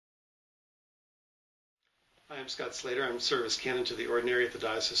Hi, I'm Scott Slater. I'm Service Canon to the Ordinary at the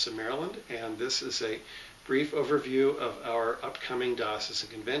Diocese of Maryland, and this is a brief overview of our upcoming diocesan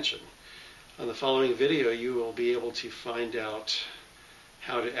convention. On the following video, you will be able to find out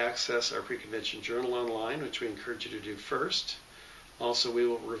how to access our pre-convention journal online, which we encourage you to do first. Also, we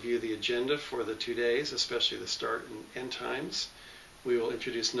will review the agenda for the 2 days, especially the start and end times. We will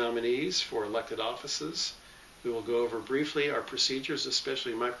introduce nominees for elected offices. We will go over briefly our procedures,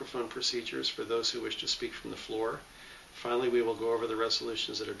 especially microphone procedures for those who wish to speak from the floor. Finally, we will go over the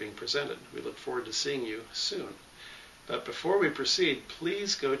resolutions that are being presented. We look forward to seeing you soon. But before we proceed,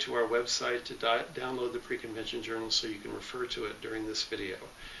 please go to our website to download the pre-convention journal so you can refer to it during this video.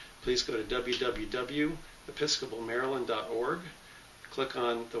 Please go to www.episcopalmaryland.org. Click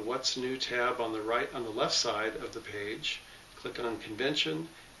on the What's New tab on the left side of the page. Click on Convention,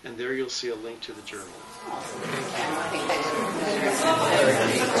 and there you'll see a link to the journal.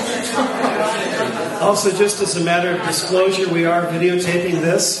 Also, just as a matter of disclosure, we are videotaping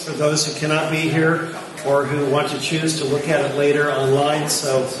this for those who cannot be here or who want to choose to look at it later online,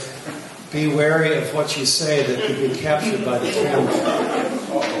 so be wary of what you say that could be captured by the camera.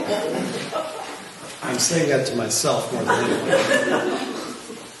 I'm saying that to myself more than anyone.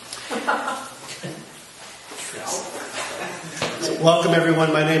 Welcome,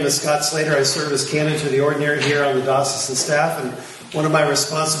 everyone. My name is Scott Slater. I serve as canon to the ordinary here on the diocesan staff, and one of my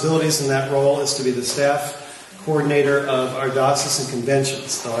responsibilities in that role is to be the staff coordinator of our diocesan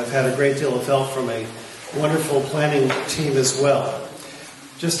conventions, though I've had a great deal of help from a wonderful planning team as well.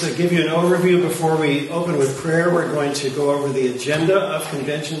 Just to give you an overview before we open with prayer, we're going to go over the agenda of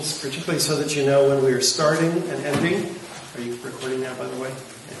conventions, particularly so that you know when we are starting and ending. Are you recording now, by the way?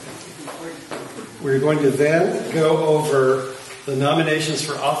 We're going to then go over the nominations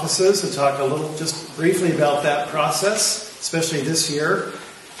for offices and talk a little, just briefly about that process, especially this year,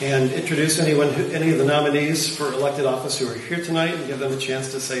 and introduce any of the nominees for elected office who are here tonight and give them a chance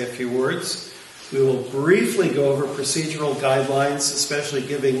to say a few words. We will briefly go over procedural guidelines, especially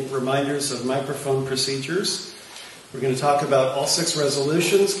giving reminders of microphone procedures. We're going to talk about all 6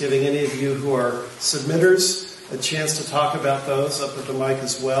 resolutions, giving any of you who are submitters a chance to talk about those up at the mic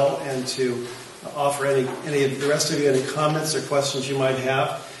as well, and to offer any of the rest of you any comments or questions you might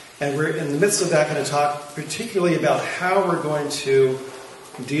have. And we're in the midst of that going to talk particularly about how we're going to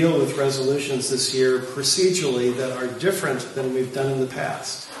deal with resolutions this year procedurally that are different than we've done in the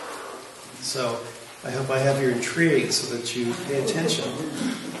past. So I hope I have your intrigue so that you pay attention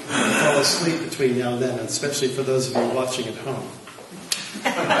and fall asleep between now and then, and especially for those of you watching at home.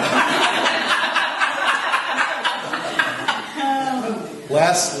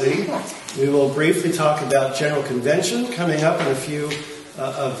 Lastly, we will briefly talk about General Convention coming up, and a few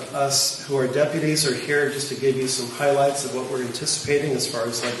of us who are deputies are here just to give you some highlights of what we're anticipating as far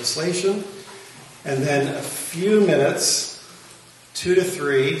as legislation. And then a few minutes, 2 to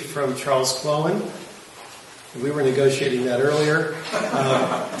 3, from Charles Clowen. We were negotiating that earlier,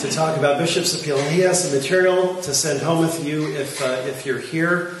 to talk about Bishop's Appeal. And he has the material to send home with you if you're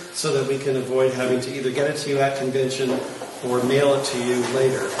here, so that we can avoid having to either get it to you at convention or mail it to you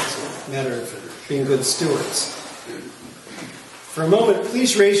later. It's a matter of being good stewards. For a moment,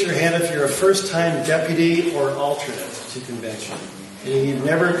 please raise your hand if you're a first-time deputy or alternate to convention, and you've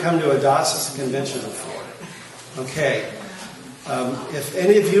never come to a diocesan convention before. Okay. If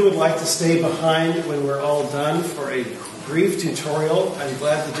any of you would like to stay behind when we're all done for a brief tutorial, I'm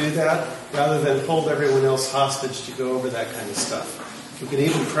glad to do that, rather than hold everyone else hostage to go over that kind of stuff. You can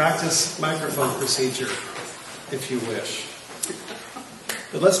even practice microphone procedure if you wish.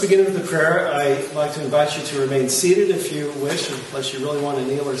 But let's begin with the prayer. I'd like to invite you to remain seated if you wish, unless you really want to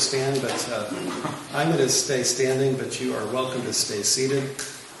kneel or stand. But I'm going to stay standing, but you are welcome to stay seated.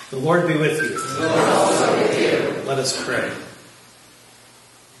 The Lord be with you. Also with you. Let us pray.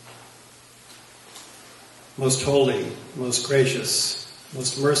 Most holy, most gracious,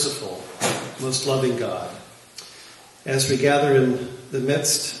 most merciful, most loving God, as we gather in the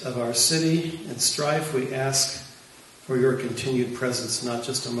midst of our city and strife, we ask for your continued presence, not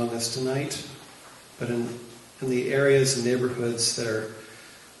just among us tonight, but in the areas and neighborhoods that are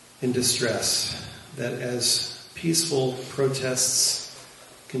in distress, that as peaceful protests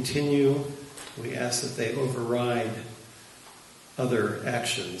continue, we ask that they override other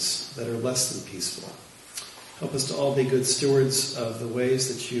actions that are less than peaceful. Help us to all be good stewards of the ways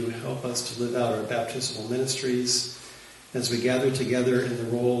that you help us to live out our baptismal ministries as we gather together in the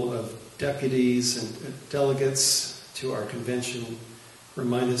role of deputies and delegates to our convention.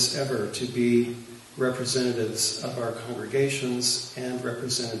 Remind us ever to be representatives of our congregations and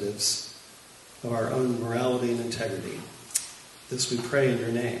representatives of our own morality and integrity. This we pray in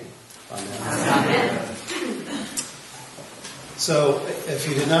your name. Amen. Amen. So if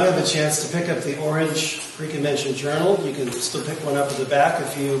you did not have a chance to pick up the orange pre-convention journal, you can still pick one up at the back.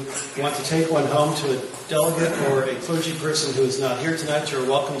 If you want to take one home to a delegate or a clergy person who is not here tonight, you're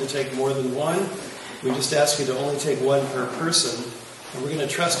welcome to take more than one. We just ask you to only take one per person. And we're going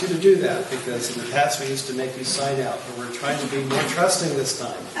to trust you to do that, because in the past we used to make you sign out, but we're trying to be more trusting this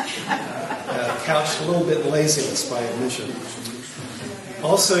time. Couched a little bit in laziness by admission.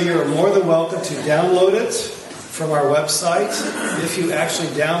 Also, you're more than welcome to download it from our website. If you actually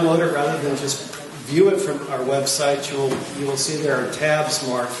download it rather than just view it from our website, you will see there are tabs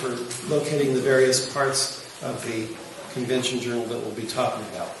marked for locating the various parts of the convention journal that we'll be talking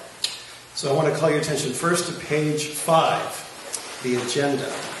about. So I want to call your attention first to page 5, the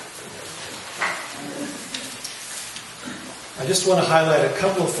agenda. I just want to highlight a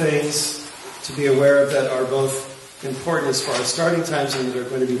couple of things to be aware of that are both important as far as starting times and that are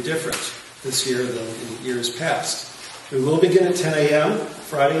going to be different this year than in years past. We will begin at 10 a.m.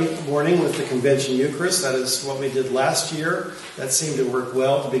 Friday morning with the convention Eucharist. That is what we did last year. That seemed to work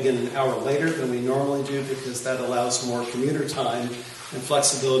well to begin an hour later than we normally do, because that allows more commuter time and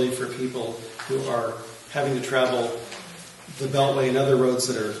flexibility for people who are having to travel the Beltway and other roads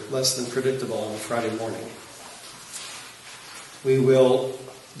that are less than predictable on a Friday morning. We will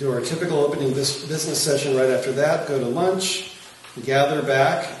do our typical opening business session right after that, go to lunch, gather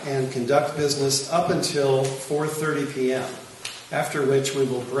back, and conduct business up until 4:30 p.m., after which we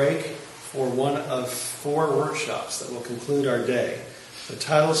will break for one of 4 workshops that will conclude our day. The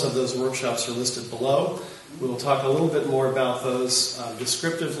titles of those workshops are listed below. We will talk a little bit more about those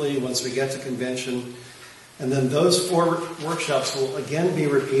descriptively once we get to convention. And then those 4 workshops will again be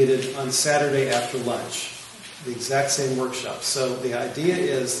repeated on Saturday after lunch, the exact same workshops. So the idea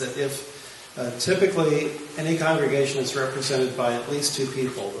is that if typically any congregation is represented by at least 2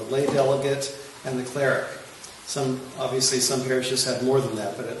 people, the lay delegate and the cleric. Obviously some parishes have more than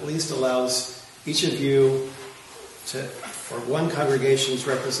that, but at least allows each of you for one congregation's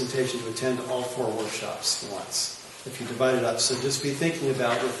representation to attend all 4 workshops once, if you divide it up. So just be thinking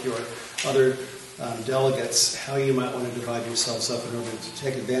about with your other delegates how you might want to divide yourselves up in order to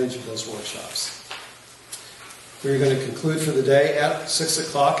take advantage of those workshops. We're going to conclude for the day at 6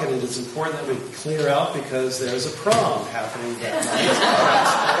 o'clock, and it is important that we clear out because there's a prom happening that night.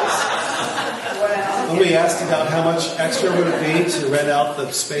 When we asked about how much extra would it be to rent out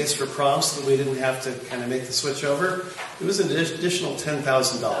the space for prom so that we didn't have to kind of make the switch over, it was an additional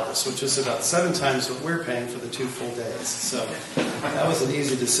 $10,000, which is about 7 times what we're paying for the 2 full days. So that was an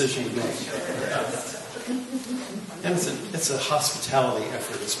easy decision to make. And it's a hospitality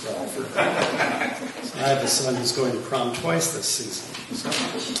effort as well. I have a son who's going to prom twice this season. So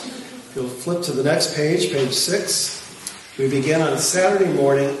if you'll flip to the next page, page 6. We begin on Saturday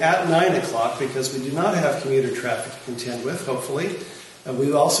morning at 9 o'clock because we do not have commuter traffic to contend with, hopefully. And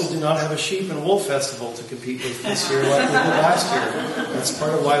we also do not have a sheep and wool festival to compete with this year like we did last year. That's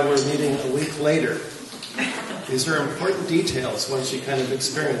part of why we're meeting a week later. These are important details once you kind of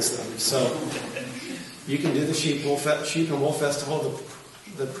experience them. So you can do the sheep and wool festival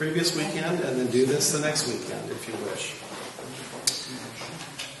the previous weekend and then do this the next weekend if you wish.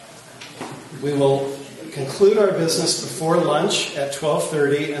 We will conclude our business before lunch at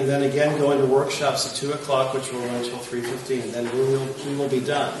 12:30 and then again go into workshops at 2 o'clock, which will run until 3:15. Then we will be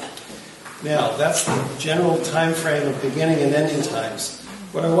done. Now, that's the general time frame of beginning and ending times.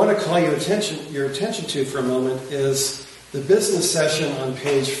 What I want to call your attention to for a moment is the business session on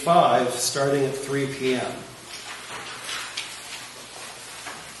page 5, starting at 3 p.m.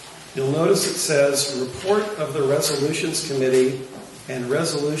 You'll notice it says Report of the Resolutions Committee and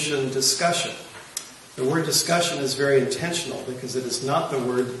Resolution Discussion. The word discussion is very intentional because it is not the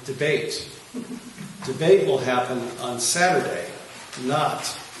word debate. Debate will happen on Saturday, not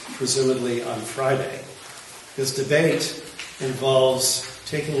presumably on Friday, because debate involves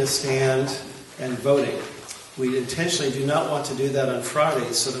taking a stand and voting. We intentionally do not want to do that on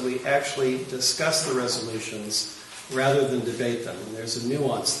Fridays so that we actually discuss the resolutions rather than debate them. And there's a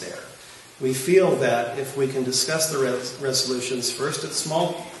nuance there. We feel that if we can discuss the resolutions first at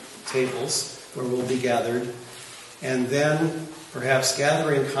small tables where we'll be gathered, and then perhaps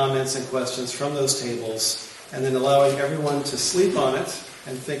gathering comments and questions from those tables, and then allowing everyone to sleep on it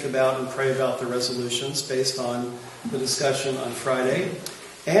and think about and pray about the resolutions based on the discussion on Friday,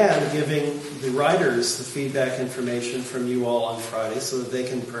 and giving the writers the feedback information from you all on Friday so that they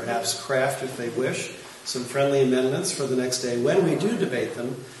can perhaps craft, if they wish, some friendly amendments for the next day. When we do debate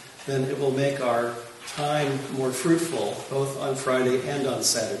them, then it will make our time more fruitful, both on Friday and on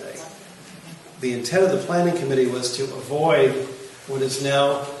Saturday. The intent of the planning committee was to avoid what is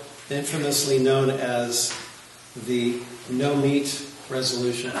now infamously known as the no-meat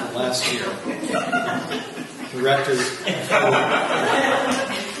resolution from last year. Director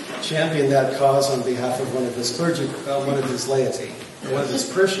championed that cause on behalf of one of his clergy, one of his laity, one of his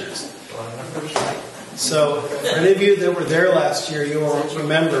parishioners. So, for any of you that were there last year, you will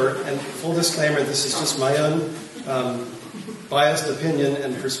remember, and full disclaimer, this is just my own biased opinion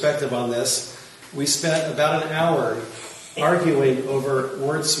and perspective on this. We spent about an hour arguing over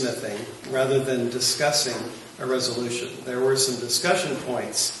wordsmithing rather than discussing a resolution. There were some discussion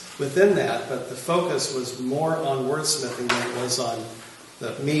points within that, but the focus was more on wordsmithing than it was on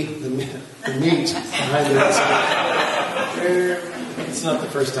the meat behind the resolution. It's not the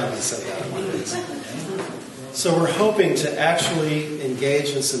first time I said that on one of these. So we're hoping to actually engage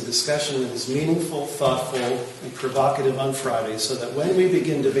in some discussion that is meaningful, thoughtful, and provocative on Friday, so that when we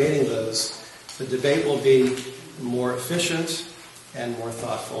begin debating those, the debate will be more efficient and more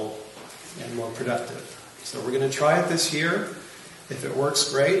thoughtful and more productive. So we're going to try it this year. If it works,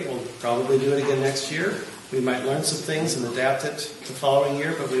 great. We'll probably do it again next year. We might learn some things and adapt it the following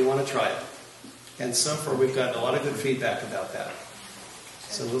year, but we want to try it. And so far, we've gotten a lot of good feedback about that.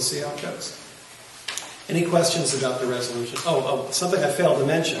 So we'll see how it goes. Any questions about the resolution? Oh, something I failed to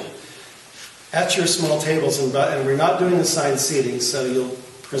mention. At your small tables, and we're not doing assigned seating, so you'll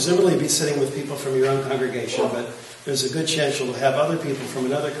presumably be sitting with people from your own congregation, but there's a good chance you'll have other people from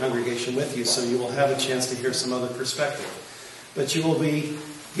another congregation with you, so you will have a chance to hear some other perspective. But you will be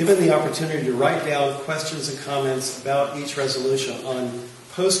given the opportunity to write down questions and comments about each resolution on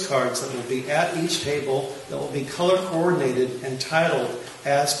postcards that will be at each table, that will be color coordinated and titled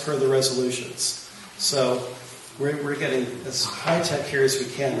as per the resolutions. So we're getting as high-tech here as we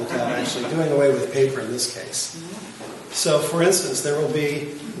can without actually doing away with paper in this case. So, for instance, there will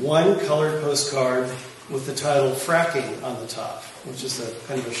be one colored postcard with the title fracking on the top, which is a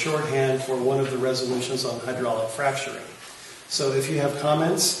kind of a shorthand for one of the resolutions on hydraulic fracturing. So if you have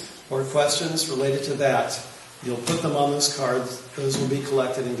comments or questions related to that, you'll put them on those cards. Those will be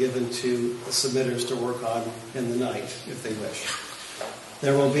collected and given to the submitters to work on in the night, if they wish.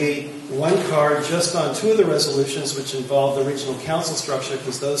 There will be one card just on two of the resolutions which involve the regional council structure,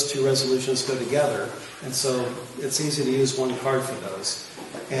 because those two resolutions go together. And so it's easy to use one card for those.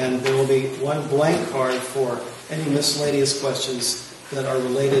 And there will be one blank card for any miscellaneous questions that are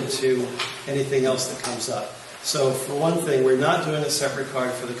related to anything else that comes up. So for one thing, we're not doing a separate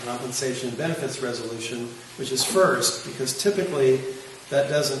card for the compensation and benefits resolution, which is first, because typically that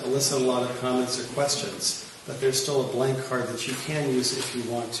doesn't elicit a lot of comments or questions. But there's still a blank card that you can use if you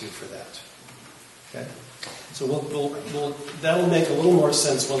want to for that. Okay? So that'll make a little more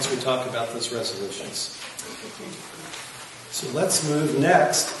sense once we talk about those resolutions. So let's move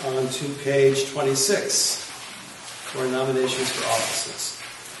next on to page 26 for nominations for offices.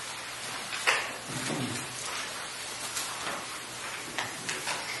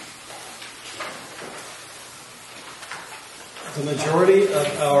 The majority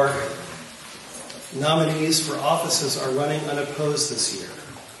of our nominees for offices are running unopposed this year.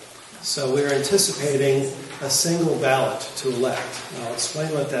 So we're anticipating a single ballot to elect. And I'll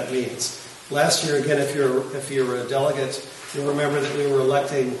explain what that means. Last year, again, if you're a delegate, you'll remember that we were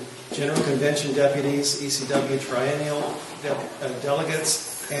electing General Convention deputies, ECW triennial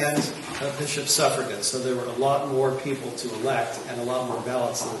delegates, and bishop suffragans. So there were a lot more people to elect and a lot more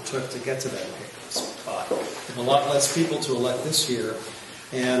ballots than it took to get to that spot. There's a lot less people to elect this year,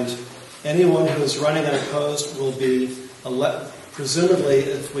 and anyone who is running unopposed will be presumably,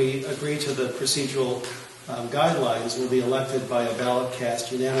 if we agree to the procedural guidelines, will be elected by a ballot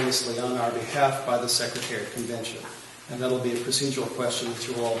cast unanimously on our behalf by the Secretary of Convention. And that'll be a procedural question that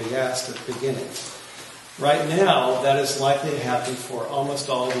you will all be asked at the beginning. Right now, that is likely to happen for almost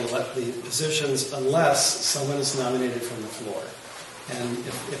all the positions unless someone is nominated from the floor. And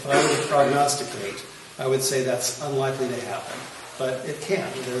if I were to prognosticate, I would say that's unlikely to happen. But it can.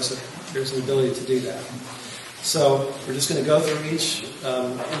 There's an ability to do that. So we're just going to go through each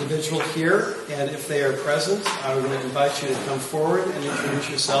individual here, and if they are present, I'm going to invite you to come forward and introduce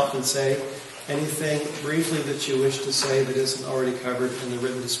yourself and say anything briefly that you wish to say that isn't already covered in the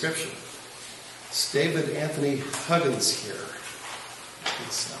written description. Is David Anthony Huggins here? I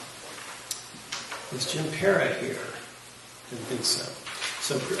think so. Is Jim Parra here? I didn't think so.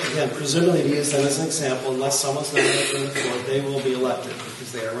 So again, presumably to use them as an example, unless someone's nominated from the floor, they will be elected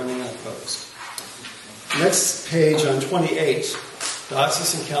because they are running unopposed. Next page on 28,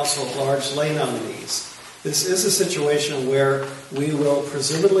 Diocesan Council at Large lay nominees. This is a situation where we will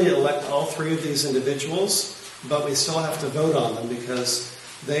presumably elect all three of these individuals, but we still have to vote on them because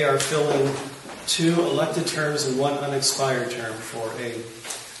they are filling 2 elected terms and 1 unexpired term for a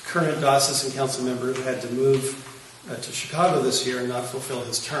current diocesan council member who had to move to Chicago this year and not fulfill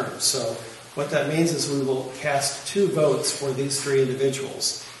his term. So what that means is we will cast 2 votes for these 3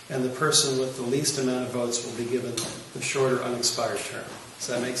 individuals, and the person with the least amount of votes will be given the shorter unexpired term. Does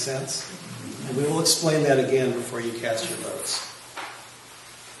that make sense? And we will explain that again before you cast your votes.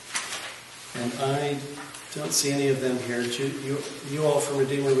 And I don't see any of them here. You all from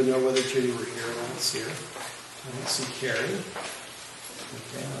Redeemer would know whether Judy were here. I don't see her. I don't see Carrie.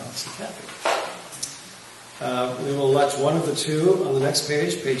 Okay, I don't see Kathy. We will elect one of the 2 on the next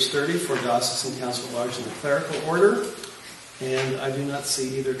page, page 30, for diocesan council at large in the clerical order. And I do not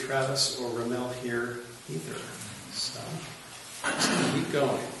see either Travis or Ramel here either. So, let's keep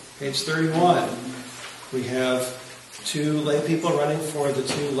going. Page 31, we have 2 lay people running for the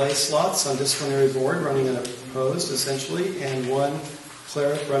 2 lay slots on disciplinary board, running unopposed, essentially, and 1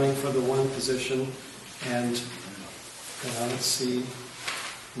 cleric running for the 1 position. And I don't see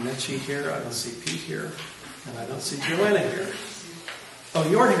Netchie here, I don't see Pete here, and I don't see Joanna here. Oh,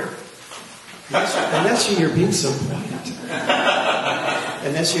 you're here. And Netchie, you're being so quiet.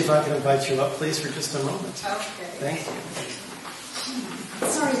 And Netchie, if I can invite you up, please, for just a moment. Okay. Thank you.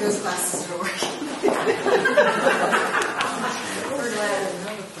 Sorry, those glasses are working. We're glad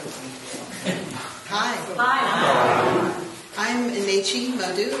another person. Hi. I'm Inechi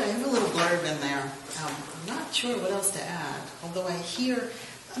Madu. I have a little blurb in there. I'm not sure what else to add, although I hear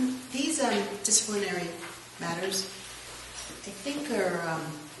these disciplinary matters, I think, are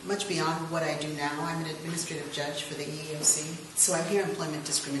much beyond what I do now. I'm an administrative judge for the EEOC, so I hear employment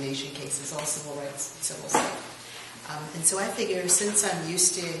discrimination cases, all civil rights, civil stuff. And so I figure, since I'm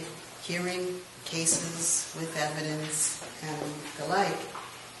used to hearing cases with evidence and the like,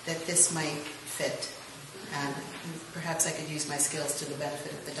 that this might fit. And perhaps I could use my skills to the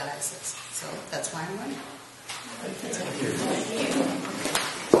benefit of the diocese. So that's why I'm running.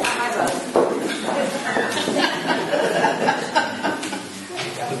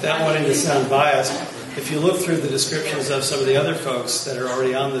 Without wanting to sound biased, if you look through the descriptions of some of the other folks that are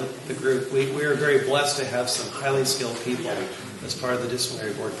already on the group, we are very blessed to have some highly skilled people as part of the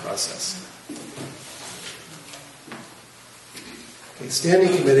disciplinary board process. Okay,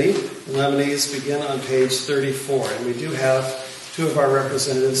 standing committee, the nominees begin on page 34, and we do have 2 of our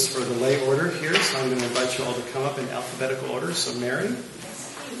representatives for the lay order here, so I'm going to invite you all to come up in alphabetical order. So Mary.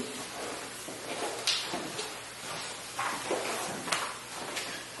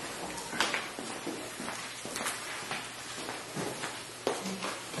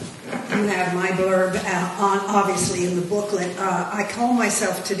 You have my blurb on, obviously, in the booklet. I call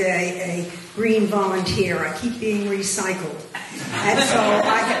myself today a green volunteer. I keep being recycled. And so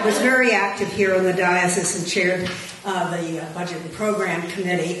I was very active here in the diocese and chaired the Budget and Program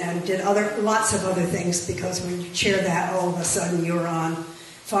Committee and did lots of other things, because when you chair that, all of a sudden you're on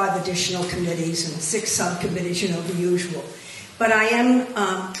 5 additional committees and 6 subcommittees, the usual. But I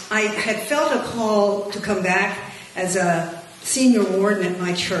had felt a call to come back as a senior warden at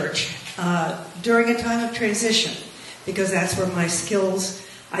my church during a time of transition, because that's where my skills,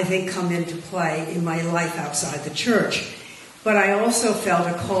 I think, come into play in my life outside the church. But I also felt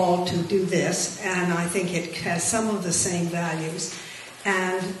a call to do this, and I think it has some of the same values.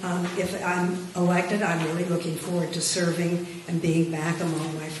 And if I'm elected, I'm really looking forward to serving and being back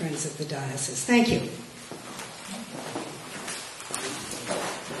among my friends at the diocese. Thank you.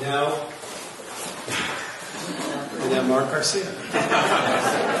 Now Mark Garcia.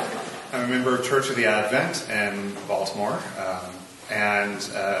 I'm a member of Church of the Advent in Baltimore, and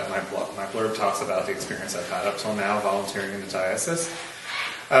my blurb talks about the experience I've had up till now volunteering in the diocese.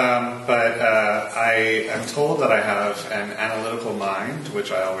 But I am told that I have an analytical mind,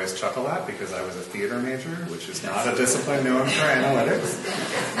 which I always chuckle at because I was a theater major, which is not a discipline known for analytics.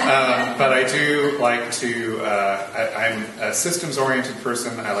 But I do like to, I'm a systems-oriented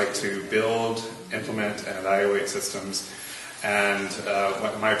person. I like to build, implement, and evaluate systems. And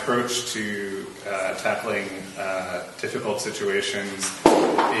my approach to tackling difficult situations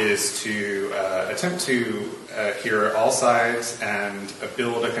is to attempt to hear all sides and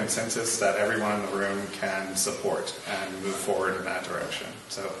build a consensus that everyone in the room can support and move forward in that direction.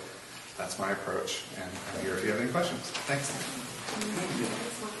 So that's my approach, and I'm here if you have any questions. Thanks.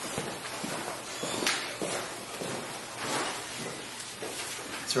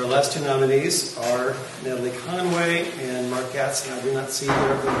 So our last 2 nominees are Natalie Conway and Mark Gatson. I do not see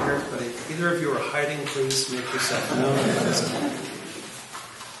either of them here, but if either of you are hiding, please make yourself known.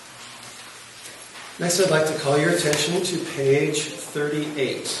 Next, I'd like to call your attention to page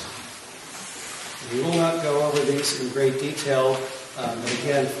 38. We will not go over these in great detail, but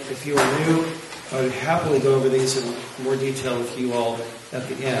again, if you are new I would happily go over these in more detail with you all at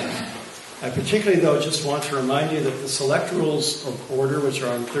the end. I particularly, though, just want to remind you that the select rules of order, which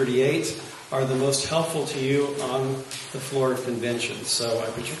are on 38, are the most helpful to you on the floor of convention. So I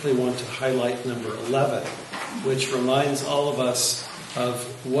particularly want to highlight number 11, which reminds all of us of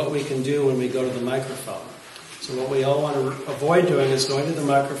what we can do when we go to the microphone. So what we all want to avoid doing is going to the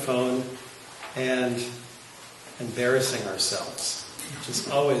microphone and embarrassing ourselves, which is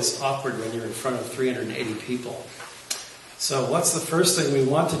always awkward when you're in front of 380 people. So what's the first thing we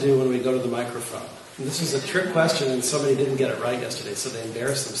want to do when we go to the microphone? And this is a trick question, and somebody didn't get it right yesterday, so they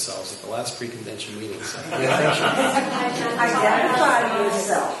embarrassed themselves at the last pre-convention meeting. So pay attention. Identify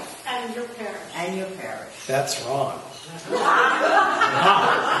yourself. And your parish. And your parish. That's wrong.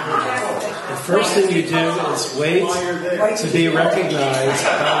 The first thing you do is wait to be recognized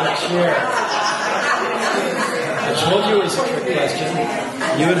by the chair. I told you it was a trick question.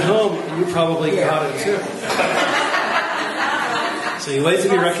 You at home, you probably got it too. So you wait to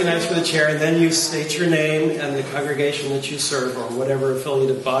be recognized for the chair, and then you state your name and the congregation that you serve, or whatever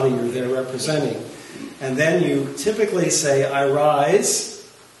affiliated body you're there representing. And then you typically say, I rise,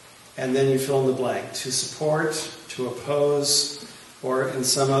 and then you fill in the blank. To support, to oppose, or in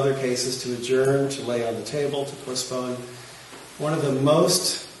some other cases, to adjourn, to lay on the table, to postpone. One of the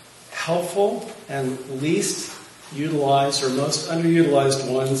most helpful and least utilized or most underutilized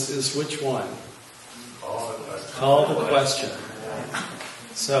ones is which one? Call the question.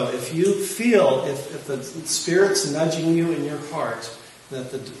 So if you feel, if the Spirit's nudging you in your heart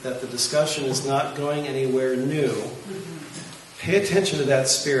that the discussion is not going anywhere new, pay attention to that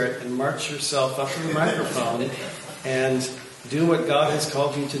Spirit and march yourself up to the microphone and do what God has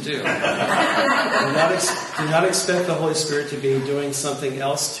called you to do. Do not expect the Holy Spirit to be doing something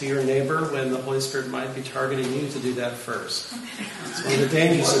else to your neighbor when the Holy Spirit might be targeting you to do that first. It's one of the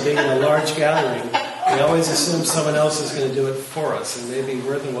dangers of being in a large gathering. We always assume someone else is going to do it for us, and maybe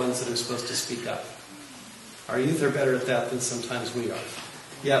we're the ones that are supposed to speak up. Our youth are better at that than sometimes we are.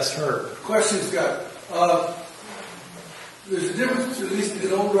 Yes, Herb. Question, Scott. There's a difference, at least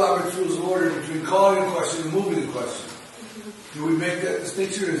in old Robert's Rules of Order, between calling a question and moving a question. Do we make that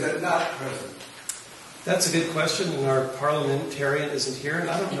distinction, or is that not present? That's a good question, and our parliamentarian isn't here, and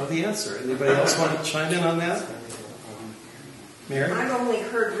I don't know the answer. Anybody else want to chime in on that? Mary? I've only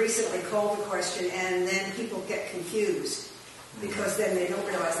heard recently call the question, and then people get confused because then they don't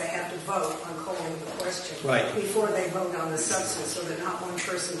realize they have to vote on calling the question before they vote on the substance, so that not one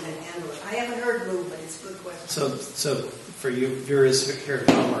person can handle it. I haven't heard move, but it's a good question. So for you viewers here at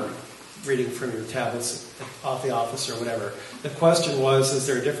home or reading from your tablets off the office or whatever, the question was, is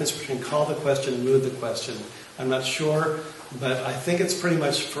there a difference between call the question and move the question? I'm not sure, but I think it's pretty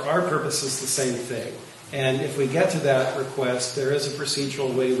much, for our purposes, the same thing. And if we get to that request, there is a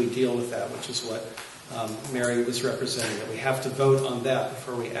procedural way we deal with that, which is what Mary was representing, that we have to vote on that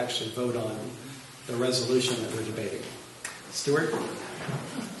before we actually vote on the resolution that we're debating. Stuart?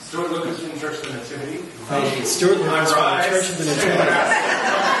 Stuart Lucas from Church of the Nativity. Thank you. Stuart Lucas from Church of the Nativity.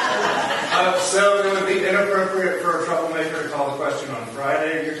 So it would be inappropriate for a troublemaker to call the question on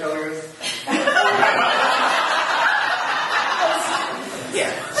Friday, you're telling us? Yeah.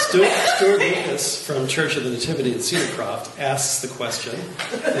 Stuart Lucas from Church of the Nativity in Cedarcroft asks the question,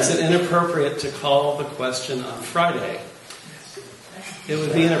 is it inappropriate to call the question on Friday? It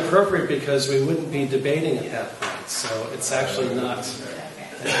would be inappropriate because we wouldn't be debating at that point, so it's actually not,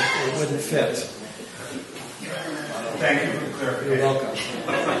 it wouldn't fit. Thank you for the clarification. You're welcome.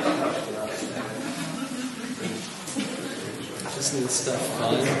 Isn't this stuff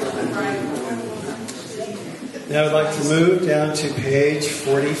fun? Now I'd like to move down to page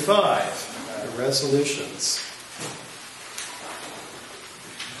 45, the resolutions.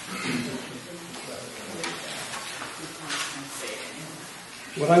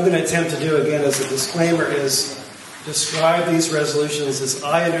 What I'm going to attempt to do again as a disclaimer is describe these resolutions as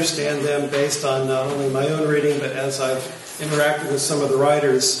I understand them based on not only my own reading, but as I've interacted with some of the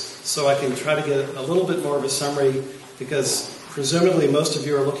writers, so I can try to get a little bit more of a summary, because presumably most of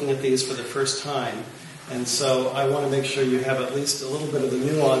you are looking at these for the first time. And so I want to make sure you have at least a little bit of the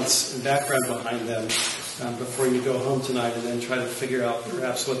nuance and background behind them before you go home tonight, and then try to figure out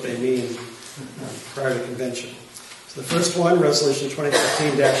perhaps what they mean prior to convention. So the first one, Resolution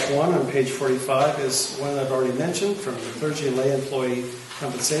 2015-1 on page 45, is one I've already mentioned, from the Clergy and Lay Employee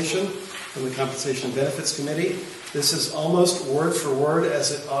Compensation from the Compensation and Benefits Committee. This is almost word for word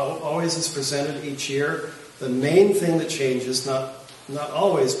as it always is presented each year. The main thing that changes, not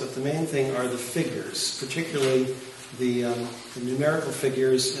always, but the main thing are the figures, particularly the numerical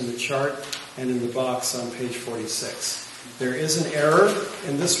figures in the chart and in the box on page 46. There is an error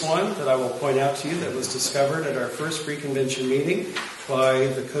in this one that I will point out to you that was discovered at our first pre-convention meeting by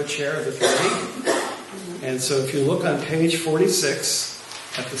the co-chair of the committee. And so if you look on page 46,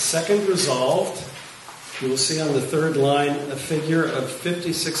 at the second resolved, you will see on the third line a figure of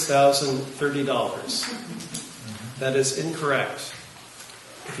 $56,030. That is incorrect.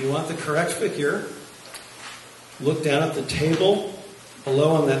 If you want the correct figure, look down at the table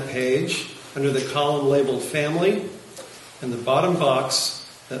below on that page under the column labeled Family. In the bottom box,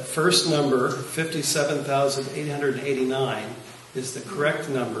 that first number, 57,889, is the correct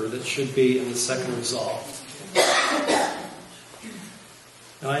number that should be in the second resolved.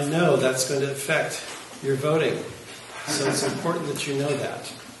 Now I know that's going to affect your voting, so it's important that you know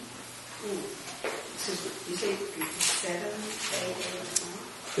that. So you say 57,889?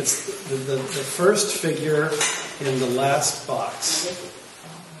 It's the first figure in the last box.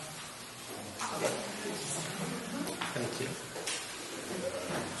 Thank you.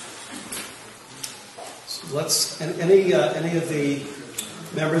 So any of the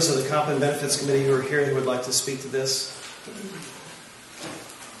members of the Comp and Benefits Committee who are here who would like to speak to this?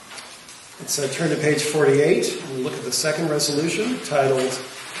 Let's turn to page 48 and look at the second resolution titled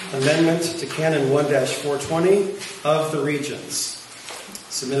Amendment to Canon 1-420 of the Regions,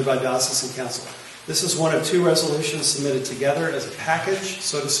 submitted by Diocesan Council. This is one of two resolutions submitted together as a package,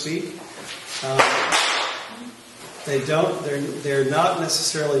 so to speak. They're not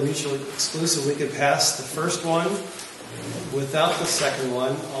necessarily mutually exclusive. We could pass the first one without the second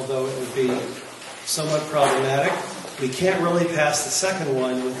one, although it would be somewhat problematic. We can't really pass the second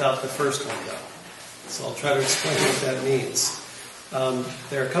one without the first one, though. So I'll try to explain what that means.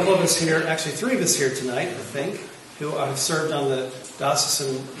 There are a couple of us here, actually three of us here tonight, I think, who have served on the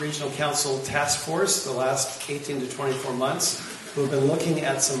Diocesan Regional Council Task Force the last 18 to 24 months, who have been looking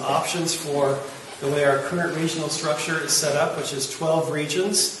at some options for the way our current regional structure is set up, which is 12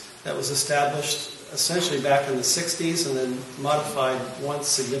 regions that was established essentially back in the 60s and then modified once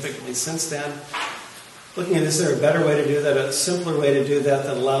significantly since then. Looking at, is there a better way to do that, a simpler way to do that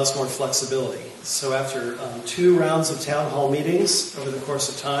allows more flexibility? So after 2 rounds of town hall meetings over the course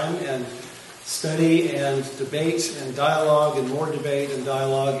of time and study and debate and dialogue and more debate and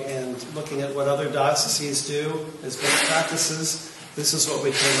dialogue and looking at what other dioceses do as best practices, this is what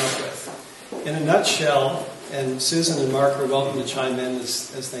we came up with. In a nutshell, and Susan and Mark are welcome to chime in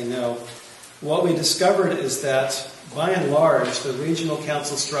as they know, what we discovered is that by and large the regional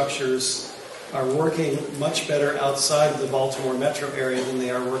council structures are working much better outside the Baltimore metro area than they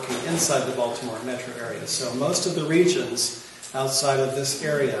are working inside the Baltimore metro area. So most of the regions outside of this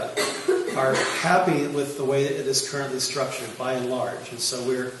area are happy with the way it is currently structured by and large. And so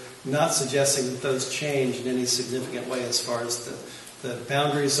we're not suggesting that those change in any significant way as far as the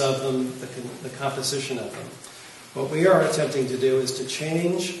boundaries of them, the composition of them. What we are attempting to do is to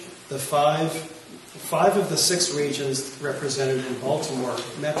change the five of the 6 regions represented in Baltimore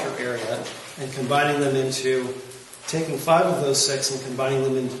metro area and combining them into, taking 5 of those 6 and combining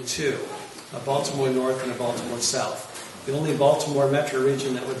them into 2, a Baltimore North and a Baltimore South. The only Baltimore metro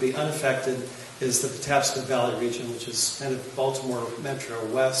region that would be unaffected is the Patapsco Valley region, which is kind of Baltimore metro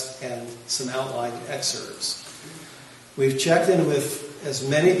west and some outlying exurbs. We've checked in with as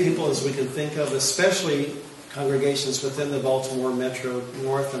many people as we can think of, especially congregations within the Baltimore Metro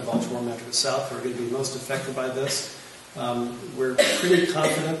North and Baltimore Metro South who are going to be most affected by this. We're pretty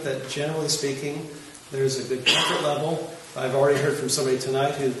confident that, generally speaking, there's a good comfort level. I've already heard from somebody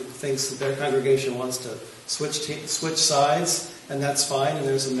tonight who thinks that their congregation wants to switch sides, and that's fine, and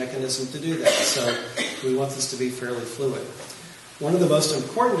there's a mechanism to do that. So we want this to be fairly fluid. One of the most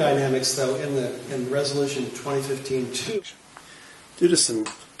important dynamics, though, in Resolution 2015-2, due to some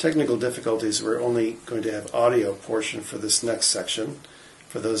technical difficulties, we're only going to have audio portion for this next section,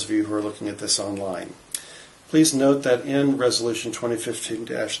 for those of you who are looking at this online. Please note that in Resolution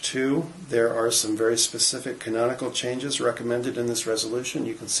 2015-2, there are some very specific canonical changes recommended in this resolution.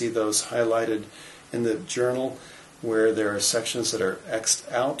 You can see those highlighted in the journal where there are sections that are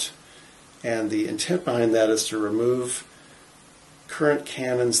X'd out, and the intent behind that is to remove current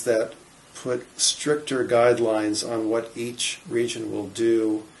canons that put stricter guidelines on what each region will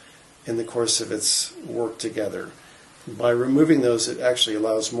do in the course of its work together. By removing those, it actually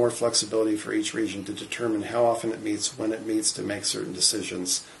allows more flexibility for each region to determine how often it meets, when it meets, to make certain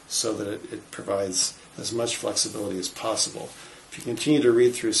decisions so that it provides as much flexibility as possible. If you continue to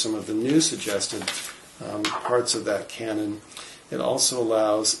read through some of the new suggested parts of that canon, it also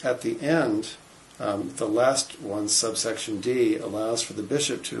allows, at the end The last one, subsection D, allows for the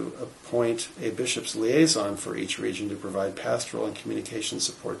bishop to appoint a bishop's liaison for each region to provide pastoral and communication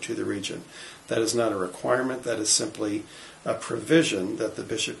support to the region. That is not a requirement. That is simply a provision that the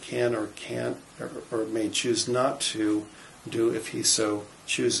bishop can or can't or may choose not to do if he so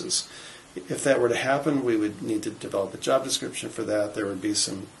chooses. If that were to happen, we would need to develop a job description for that. There would be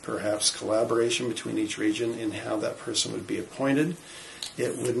some perhaps collaboration between each region in how that person would be appointed.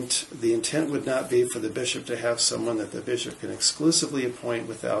 The intent would not be for the bishop to have someone that the bishop can exclusively appoint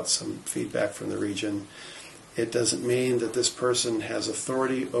without some feedback from the region. It doesn't mean that this person has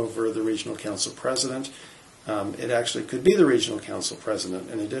authority over the regional council president. It actually could be the regional council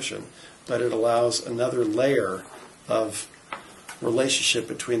president in addition, but it allows another layer of relationship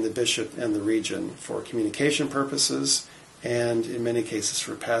between the bishop and the region for communication purposes and in many cases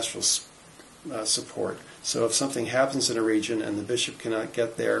for pastoral support. So if something happens in a region and the bishop cannot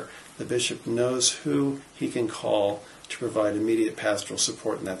get there, the bishop knows who he can call to provide immediate pastoral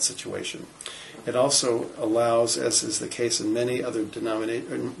support in that situation. It also allows, as is the case in many other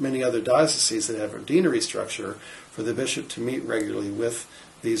dioceses that have a deanery structure, for the bishop to meet regularly with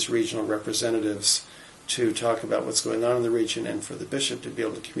these regional representatives to talk about what's going on in the region and for the bishop to be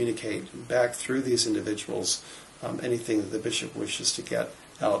able to communicate back through these individuals anything that the bishop wishes to get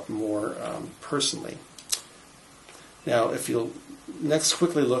out more personally. Now, if you'll next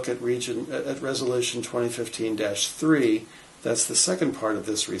quickly look at Resolution 2015-3, that's the second part of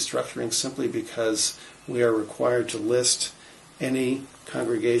this restructuring, simply because we are required to list any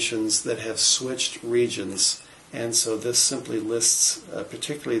congregations that have switched regions. And so this simply lists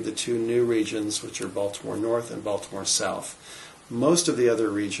particularly the two new regions, which are Baltimore North and Baltimore South. Most of the other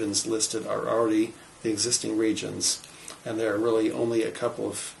regions listed are already the existing regions, and there are really only a couple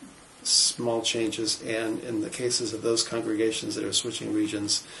of small changes, and in the cases of those congregations that are switching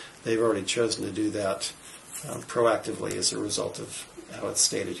regions, they've already chosen to do that proactively as a result of how it's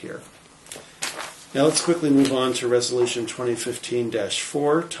stated here. Now let's quickly move on to Resolution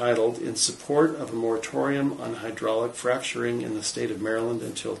 2015-4, titled In Support of a Moratorium on Hydraulic Fracturing in the State of Maryland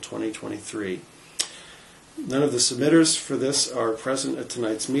until 2023. None of the submitters for this are present at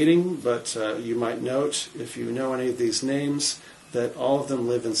tonight's meeting, but you might note, if you know any of these names, that all of them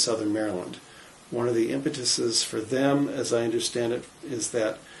live in southern Maryland. One of the impetuses for them, as I understand it, is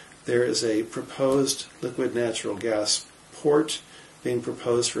that there is a proposed liquid natural gas port being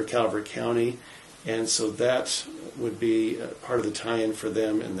proposed for Calvert County, and so that would be part of the tie-in for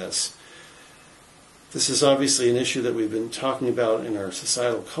them in this. This is obviously an issue that we've been talking about in our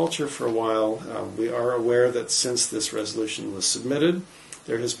societal culture for a while. We are aware that since this resolution was submitted,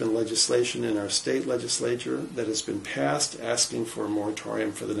 there has been legislation in our state legislature that has been passed asking for a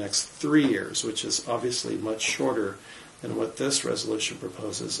moratorium for the next 3 years, which is obviously much shorter than what this resolution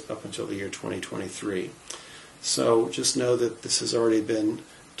proposes up until the year 2023. So just know that this has already been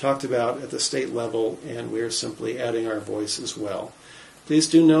talked about at the state level, and we are simply adding our voice as well. Please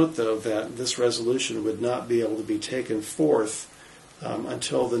do note, though, that this resolution would not be able to be taken forth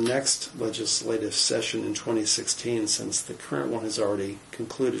until the next legislative session in 2016, since the current one has already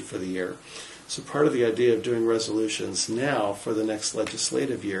concluded for the year. So part of the idea of doing resolutions now for the next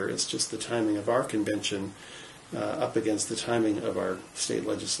legislative year is just the timing of our convention up against the timing of our state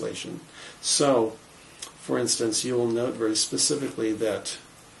legislation. So, for instance, you will note very specifically that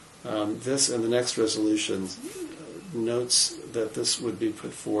this and the next resolution notes that this would be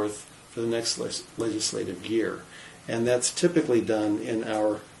put forth for the next legislative year. And that's typically done in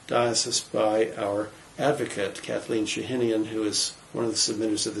our diocese by our advocate, Kathleen Shahinian, who is one of the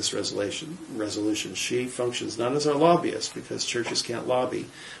submitters of this resolution. She functions not as our lobbyist, because churches can't lobby,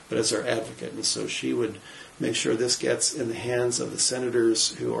 but as our advocate. And so she would make sure this gets in the hands of the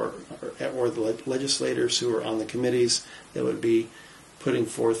senators who are, or the legislators who are on the committees that would be putting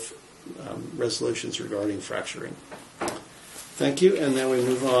forth resolutions regarding fracturing. Thank you, and now we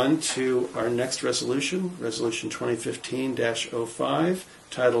move on to our next resolution, Resolution 2015-05,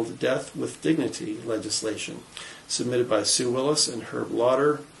 titled Death with Dignity Legislation, submitted by Sue Willis and Herb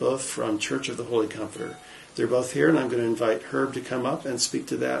Lauder, both from Church of the Holy Comforter. They're both here, and I'm going to invite Herb to come up and speak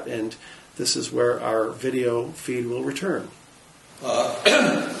to that, and this is where our video feed will return.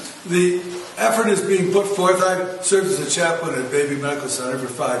 The effort is being put forth. I served as a chaplain at Baby Medical Center for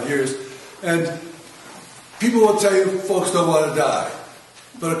 5 years, and people will tell you folks don't want to die.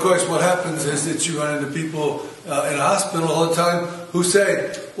 But of course what happens is that you run into people in a hospital all the time who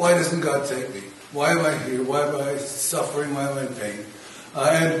say, why doesn't God take me? Why am I here? Why am I suffering? Why am I in pain?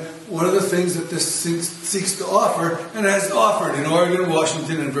 And one of the things that this seeks to offer, and has offered in Oregon,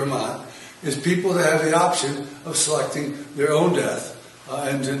 Washington, and Vermont, is people to have the option of selecting their own death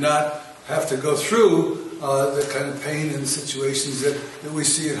and to not have to go through the kind of pain and situations that we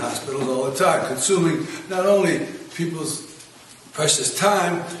see in hospitals all the time, consuming not only people's precious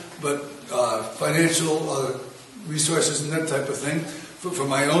time, but financial resources and that type of thing. For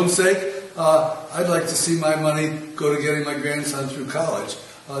my own sake, I'd like to see my money go to getting my grandson through college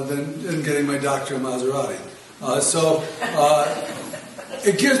than getting my doctor a Maserati. So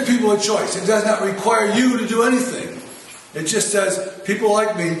it gives people a choice. It does not require you to do anything. It just says, people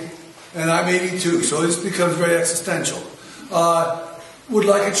like me, and I'm 82, so this becomes very existential, would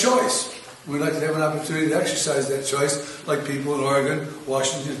like a choice. We'd like to have an opportunity to exercise that choice like people in Oregon,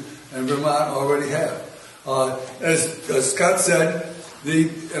 Washington, and Vermont already have. As Scott said,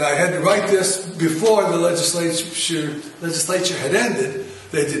 and I had to write this before the legislature had ended.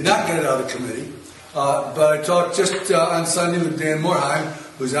 They did not get it out of committee. But I talked just on Sunday with Dan Morheim,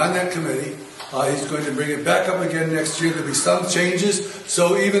 who's on that committee. He's going to bring it back up again next year. There'll be some changes.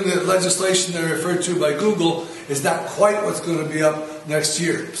 So even the legislation they referred to by Google is not quite what's going to be up next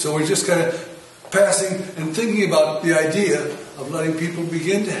year. So we're just kind of passing and thinking about the idea of letting people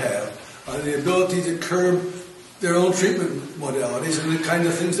begin to have the ability to curb their own treatment modalities and the kind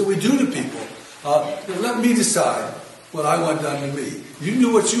of things that we do to people. Let me decide what I want done to me. You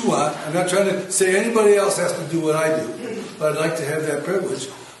do what you want. I'm not trying to say anybody else has to do what I do, but I'd like to have that privilege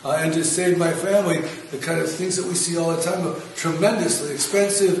and to save my family the kind of things that we see all the time of tremendously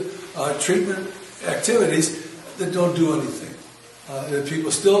expensive treatment activities that don't do anything. That people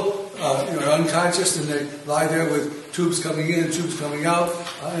still are unconscious and they lie there with tubes coming in and tubes coming out,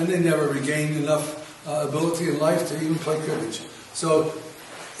 and they never regain enough ability in life to even play cribbage. So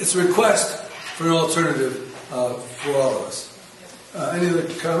it's a request for an alternative for all of us. Any other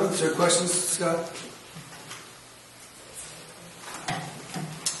comments or questions, Scott?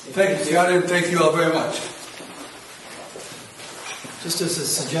 Thank you, Scott, and thank you all very much. Just as a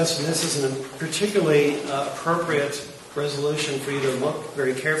suggestion, this is a particularly appropriate resolution for you to look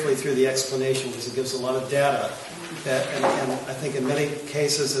very carefully through the explanation because it gives a lot of data that, and I think in many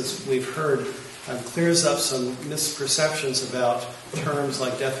cases, as we've heard, clears up some misperceptions about terms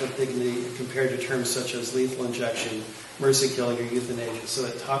like death with dignity compared to terms such as lethal injection, mercy killing, or euthanasia. So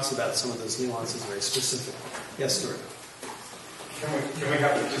it talks about some of those nuances very specifically. Yes, Stuart? Can we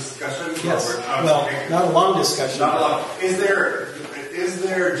have a discussion? Yes. Well, not a long discussion. Not a long. Is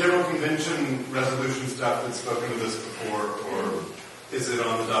there general convention resolution stuff that's spoken to this before, or is it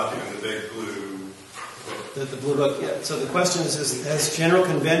on the document, the big blue book? The blue book, yeah. So the question is, has general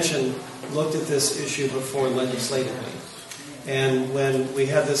convention looked at this issue before legislatively? And when we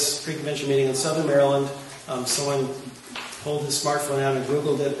had this pre-convention meeting in Southern Maryland, someone pulled his smartphone out and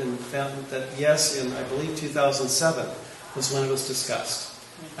Googled it and found that yes, in I believe 2007 was when it was discussed.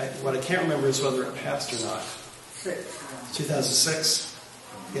 What I can't remember is whether it passed or not. 2006?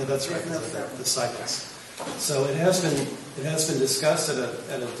 Yeah, that's right, the cycles. So it has been discussed at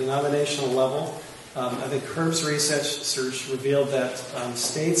a denominational level. I think Herb's research revealed that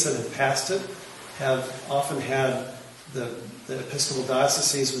states that have passed it have often had the Episcopal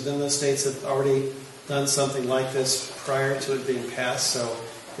dioceses within those states have already done something like this prior to it being passed. So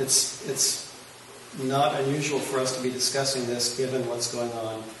it's not unusual for us to be discussing this given what's going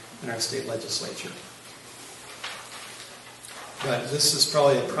on in our state legislature. But this is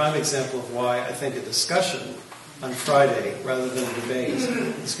probably a prime example of why I think a discussion on Friday rather than a debate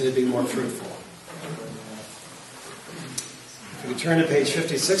is going to be more fruitful. If we could turn to page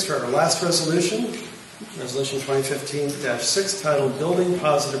 56 for our last resolution, Resolution 2015-6, titled Building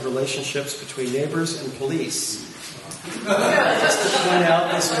Positive Relationships Between Neighbors and Police. Just to point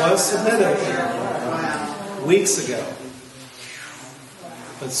out, this was submitted weeks ago.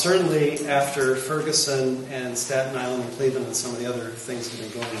 But certainly after Ferguson and Staten Island and Cleveland and some of the other things that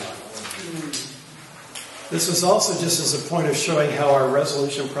have been going on. This was also just as a point of showing how our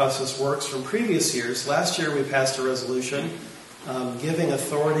resolution process works from previous years. Last year we passed a resolution giving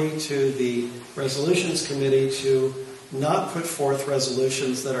authority to the Resolutions Committee to not put forth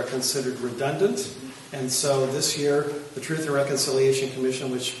resolutions that are considered redundant. And so this year, the Truth and Reconciliation Commission,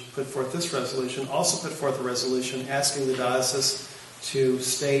 which put forth this resolution, also put forth a resolution asking the diocese to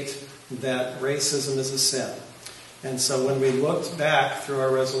state that racism is a sin. And so when we looked back through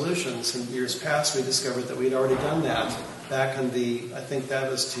our resolutions in years past, we discovered that we'd already done that back in I think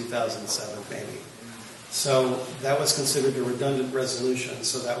that was 2007 maybe. So that was considered a redundant resolution,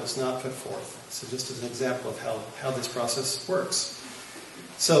 so that was not put forth. So just as an example of how this process works.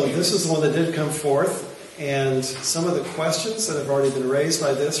 So this is the one that did come forth, and some of the questions that have already been raised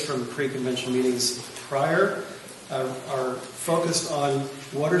by this from pre-convention meetings prior are focused on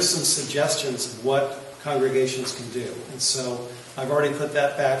what are some suggestions of what congregations can do. And so I've already put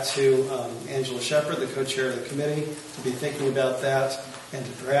that back to Angela Shepard, the co-chair of the committee, to be thinking about that, and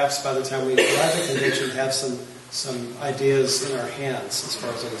to perhaps by the time we arrive at the convention have some ideas in our hands as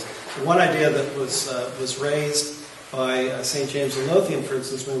far as it is. One idea that was raised by St. James and Lothian, for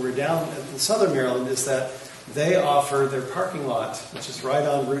instance, when we were down in southern Maryland, is that they offer their parking lot, which is right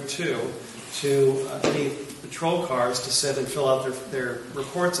on Route 2, to any patrol cars to sit and fill out their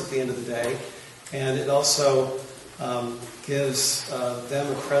reports at the end of the day. And it also gives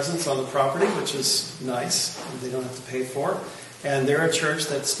them a presence on the property, which is nice, and they don't have to pay for. And they're a church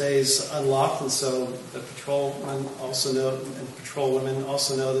that stays unlocked, and so the patrolmen also know, and patrolwomen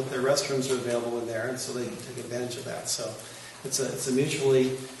also know that their restrooms are available in there, and so they can take advantage of that. So it's a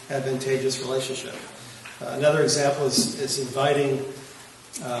mutually advantageous relationship. Another example is inviting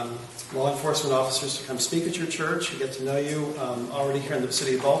law enforcement officers to come speak at your church and get to know you. Already here in the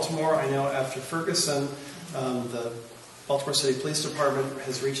city of Baltimore, I know after Ferguson, the Baltimore City Police Department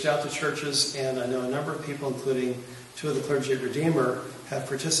has reached out to churches, and I know a number of people, including 2 of the clergy at Redeemer, have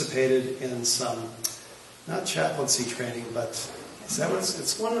participated in some, not chaplaincy training, but is that what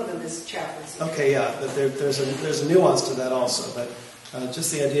it's? One of them is chaplaincy. Okay, yeah, but there's a nuance to that also, but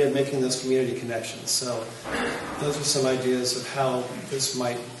just the idea of making those community connections. So those are some ideas of how this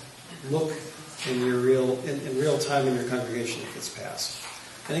might look in real time in your congregation if it's passed.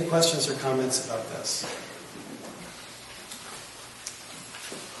 Any questions or comments about this?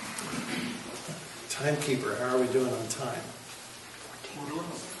 Timekeeper, how are we doing on time?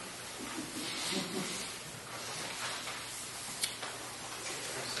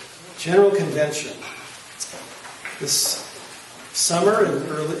 General Convention. This summer,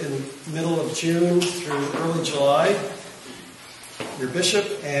 in middle of June through early July, your bishop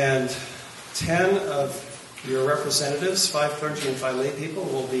and 10 of your representatives, 5 clergy and 5 lay people,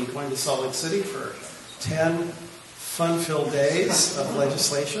 will be going to Salt Lake City for 10 fun-filled days of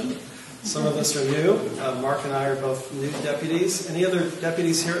legislation. Some of us are new. Mark and I are both new deputies. Any other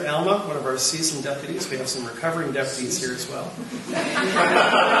deputies here? Alma, one of our seasoned deputies. We have some recovering deputies here as well.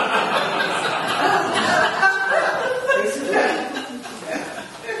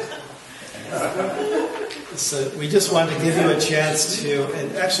 So we just wanted to give you a chance to,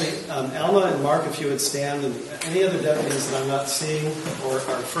 and actually, Alma and Mark, if you would stand, and any other deputies that I'm not seeing, or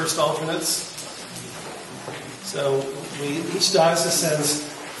our first alternates. So each diocese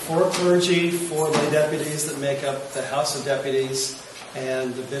sends 4 clergy, 4 lay deputies that make up the House of Deputies,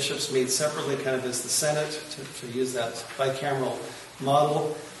 and the bishops meet separately, kind of as the Senate, to use that bicameral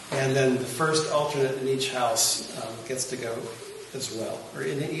model. And then the first alternate in each house gets to go as well, or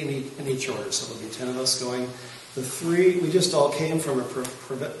in each order. So there'll be 10 of us going. The 3, we just all came from a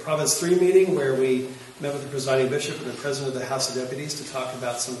Province 3 meeting where we met with the presiding bishop and the president of the House of Deputies to talk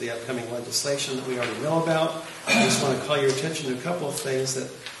about some of the upcoming legislation that we already know about. I just want to call your attention to a couple of things that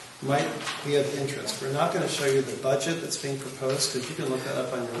might be of interest. We're not going to show you the budget that's being proposed, because you can look that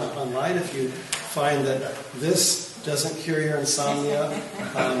up online if you find that this doesn't cure your insomnia.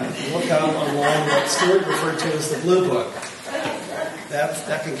 Look out online what Stuart referred to as the Blue Book.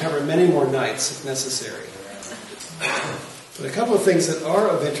 That can cover many more nights if necessary. But a couple of things that are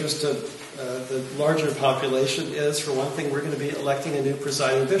of interest to the larger population is, for one thing, we're going to be electing a new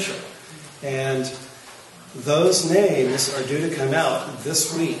presiding bishop. And those names are due to come out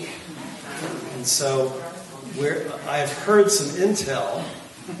this week. And so I've heard some intel,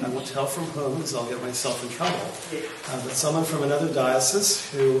 I won't tell from whom because I'll get myself in trouble, but someone from another diocese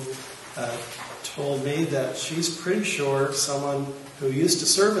who told me that she's pretty sure someone who used to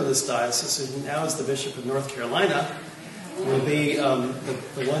serve in this diocese, and now is the Bishop of North Carolina, will be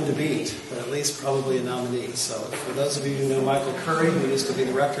the one to beat, but at least probably a nominee. So for those of you who know Michael Curry, who used to be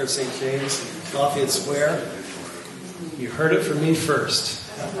the rector of St. James, Lafayette Square, you heard it from me first.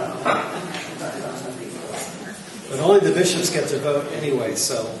 But only the bishops get to vote anyway,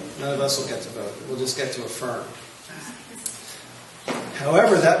 so none of us will get to vote. We'll just get to affirm.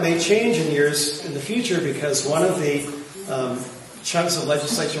 However, that may change in years in the future, because one of the chunks of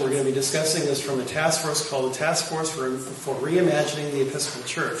legislation we're going to be discussing is from a task force called the Task Force for Reimagining the Episcopal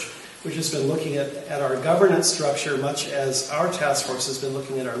Church, which has been looking at our governance structure much as our task force has been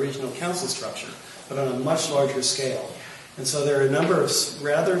looking at our regional council structure, but on a much larger scale. And so there are a number of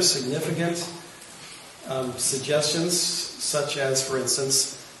rather significant suggestions, such as, for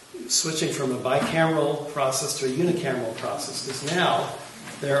instance, switching from a bicameral process to a unicameral process, because now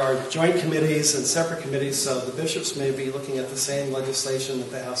there are joint committees and separate committees, so the bishops may be looking at the same legislation that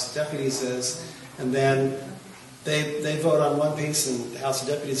the House of Deputies is, and then They vote on one piece and the House of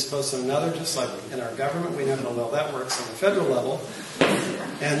Deputies votes on another, just like in our government. We know how well that works on the federal level.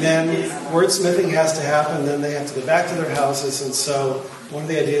 And then wordsmithing has to happen, then they have to go back to their houses, and so one of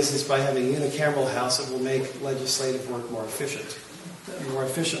the ideas is by having a unicameral house, it will make legislative work more efficiently.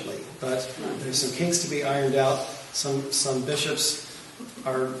 But there's some kinks to be ironed out. Some bishops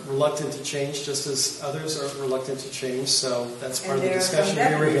are reluctant to change, just as others are reluctant to change, so that's part of the discussion we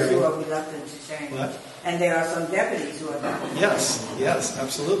were hearing. Who are reluctant to change. What? And there are some deputies who are not. Yes,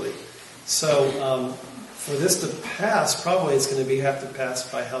 absolutely. So for this to pass, probably it's going to have to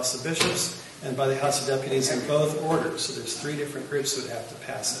pass by House of Bishops and by the House of Deputies in both orders. So there's 3 different groups that would have to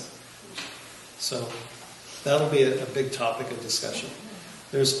pass it. So that'll be a big topic of discussion.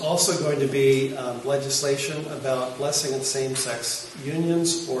 There's also going to be legislation about blessing of same-sex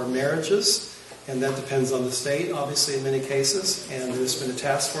unions or marriages, and that depends on the state, obviously, in many cases. And there's been a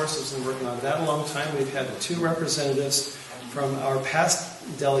task force that's been working on that a long time. We've had 2 representatives from our past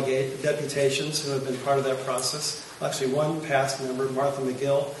deputations who have been part of that process. Actually, one past member, Martha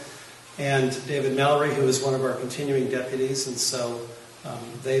McGill, and David Mallory, who is one of our continuing deputies, and so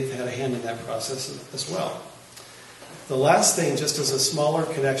they've had a hand in that process as well. The last thing, just as a smaller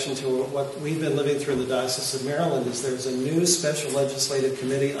connection to what we've been living through in the Diocese of Maryland, is there's a new special legislative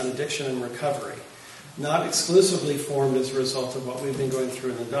committee on addiction and recovery, not exclusively formed as a result of what we've been going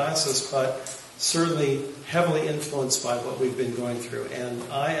through in the diocese, but certainly heavily influenced by what we've been going through. And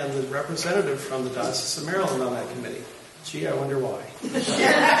I am the representative from the Diocese of Maryland on that committee. Gee, I wonder why.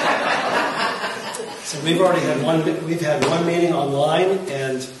 So we've had one meeting online,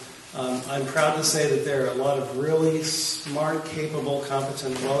 and I'm proud to say that there are a lot of really smart, capable,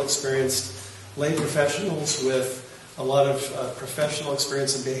 competent, well-experienced lay professionals with a lot of professional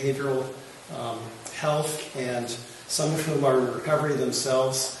experience in behavioral health, and some of whom are in recovery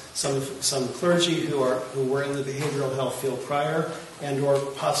themselves, some clergy who were in the behavioral health field prior and or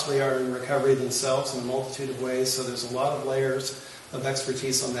possibly are in recovery themselves in a multitude of ways. So there's a lot of layers of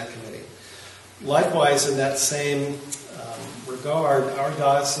expertise on that committee. Likewise, in that same regard, our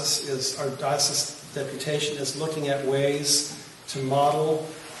diocese deputation is looking at ways to model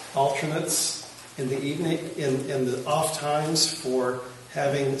alternates in the evening, in the off times, for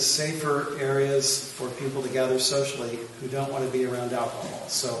having safer areas for people to gather socially who don't want to be around alcohol.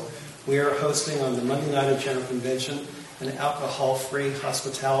 So we are hosting on the Monday night of General Convention an alcohol-free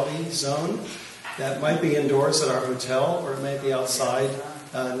hospitality zone that might be indoors at our hotel, or it may be outside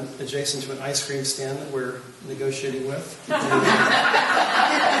adjacent to an ice cream stand that we're negotiating with.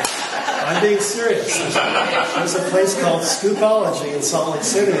 I'm being serious. There's a place called Scoopology in Salt Lake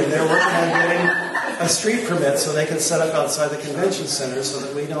City, and they're working on getting a street permit so they can set up outside the convention center so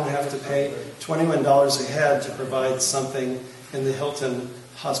that we don't have to pay $21 a head to provide something in the Hilton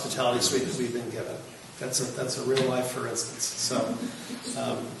hospitality suite that we've been given. That's a real life, for instance. So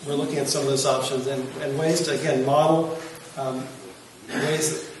we're looking at some of those options and ways to, again, model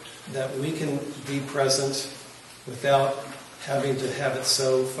ways that we can be present without having to have it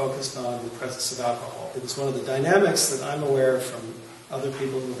so focused on the presence of alcohol. Because one of the dynamics that I'm aware of from other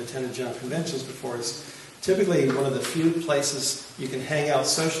people who have attended general conventions before is typically one of the few places you can hang out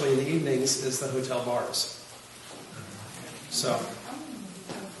socially in the evenings is the hotel bars. So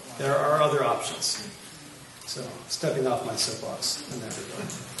there are other options. So stepping off my soapbox in that regard.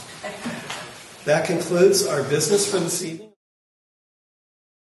 That concludes our business for this evening.